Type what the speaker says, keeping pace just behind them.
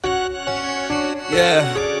Yeah.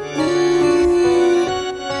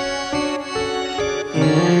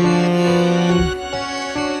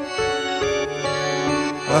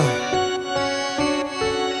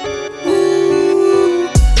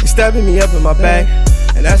 They stabbing me up in my back,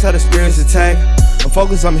 and that's how the spirits attack. I'm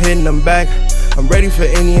focused, I'm hitting them back. I'm ready for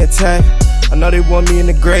any attack. I know they want me in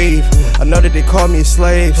the grave. I know that they call me a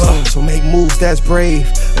slave. So make moves that's brave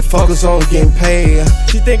and focus on getting paid.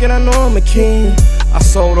 She thinking I know I'm a king. I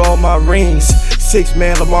sold all my rings.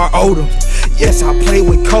 6-man Lamar Odom. Yes, I play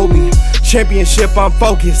with Kobe. Championship, I'm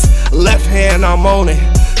focused. Left hand, I'm on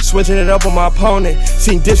it. Switching it up on my opponent.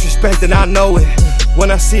 Seen disrespect and I know it.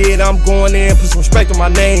 When I see it, I'm going in. Put some respect on my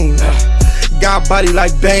name. Got body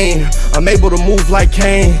like Bane. I'm able to move like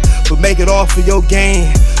Kane. But make it all for your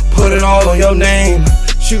game. Put it all on your name.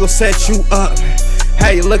 She gon' set you up. How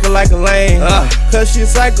you looking like a lame? Cause she a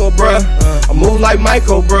psycho, bruh. I move like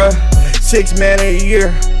Michael, bruh. 6-man of the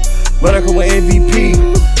year. But I can win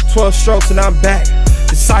MVP. 12 strokes and I'm back.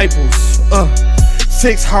 Disciples.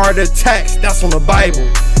 6 hard attacks. That's on the Bible.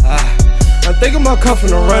 I'm thinking about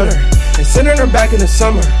cuffing a runner and sending her back in the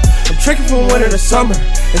summer. I'm tricking from winter to summer.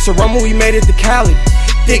 It's a rumble, we made it to Cali.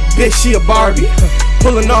 Thick bitch, she a Barbie.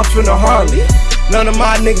 Pulling off in a Harley. None of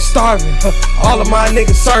my niggas starving. All of my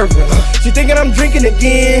niggas serving. She thinking I'm drinking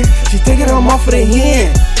again. She thinking I'm off of the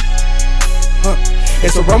hen.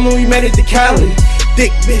 It's a rumble, we made it to Cali.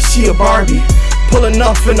 Thick bitch, she a Barbie. Pulling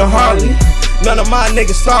off in a Harley. None of my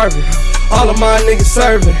niggas starving. All of my niggas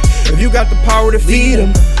serving. If you got the power to feed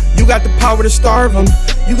them, you got the power to starve them.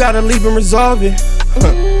 You gotta leave them resolve it.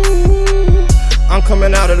 I'm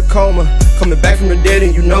coming out of the coma, coming back from the dead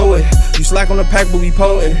and you know it. You slack on the pack but we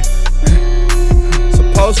potent.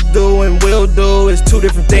 Supposed to do and will do is 2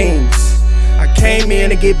 different things. I came in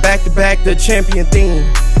to get back to back the champion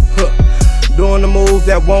theme. Doing the moves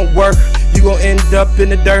that won't work, you gon' end up in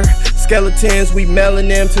the dirt. Skeletons, we mailing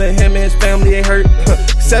them to him and his family, they hurt.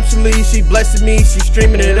 Exceptionally, she blessing me, she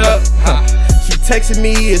streaming it up. She texting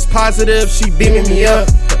me, it's positive, she beaming me up.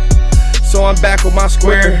 So I'm back with my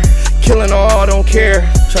square, killing all, don't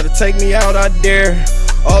care. Try to take me out, I dare.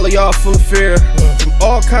 All of y'all full of fear. From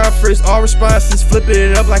all conference, all responses, flipping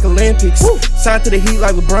it up like Olympics. Signed to the Heat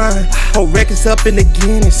like LeBron. Whole records up in the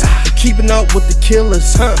Guinness. Keeping up with the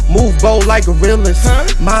killers. Move bold like gorillas.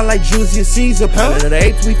 Mind like Julius Caesar. Planet of the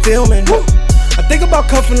Apes, we filming. I think about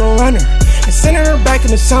cuffing a runner and sending her back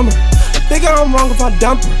in the summer. I think I'm wrong if I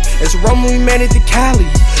dump her. It's a rumble, we made it to Cali.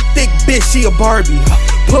 Thick bitch, she a Barbie.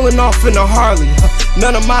 Pulling off in a Harley.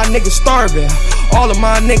 None of my niggas starving. All of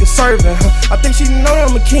my niggas serving. I think she know that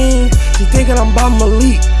I'm a king. She thinking I'm about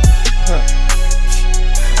Malik.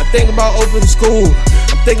 I think about opening school.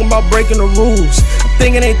 I'm thinking about breaking the rules. I'm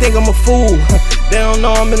thinking they think I'm a fool. They don't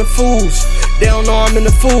know I'm in the fools. They don't know I'm in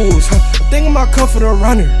the fools. I'm thinking about cuffing a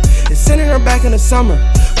runner and sending her back in the summer.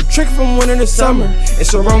 I'm tricking from winter to summer.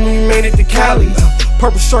 It's a rumble, we made it to Cali.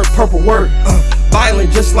 Purple shirt, purple work.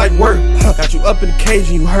 Violent just like work. Got you up in the cage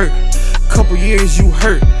and you hurt. Couple years you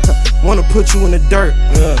hurt. Wanna put you in the dirt.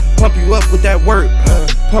 Pump you up with that work.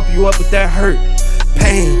 Pump you up with that hurt.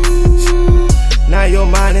 Pain. Now your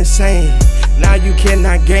mind insane. Now you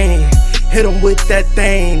cannot gain. Hit them with that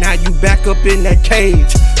thing. Now you back up in that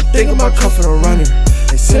cage. Think about cuffing a runner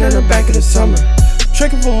and sending her back in the summer.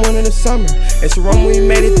 Tricking from winter to summer. It's a rumble, we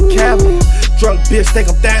made it to Cali. Drunk bitch think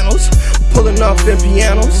I'm Thanos. I'm pulling up in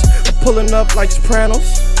pianos. I'm pulling up like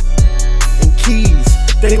Sopranos and keys.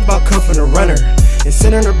 Think about cuffing a runner and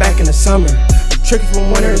sending her back in the summer. I'm tricking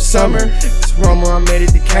from winter to summer. It's a rumble, I made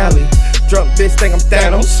it to Cali. Drunk bitch think I'm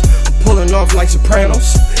Thanos. I'm pulling off like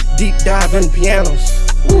Sopranos. Deep dive in pianos.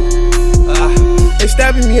 They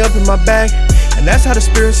stabbing me up in my back, and that's how the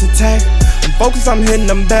spirits attack. I'm focused, I'm hitting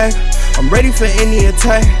them back. I'm ready for any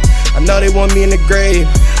attack. I know they want me in the grave.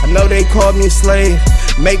 I know they called me a slave.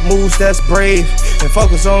 Make moves that's brave and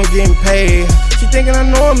focus on getting paid. She thinking I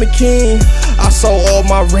know I'm a king. I sold all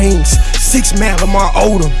my rings. 6-man Lamar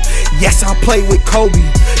Odom. Yes, I play with Kobe.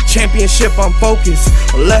 Championship, I'm focused.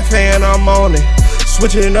 Left hand, I'm on it.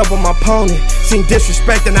 Switching it up on my opponent. Seen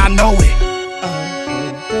disrespect and I know it.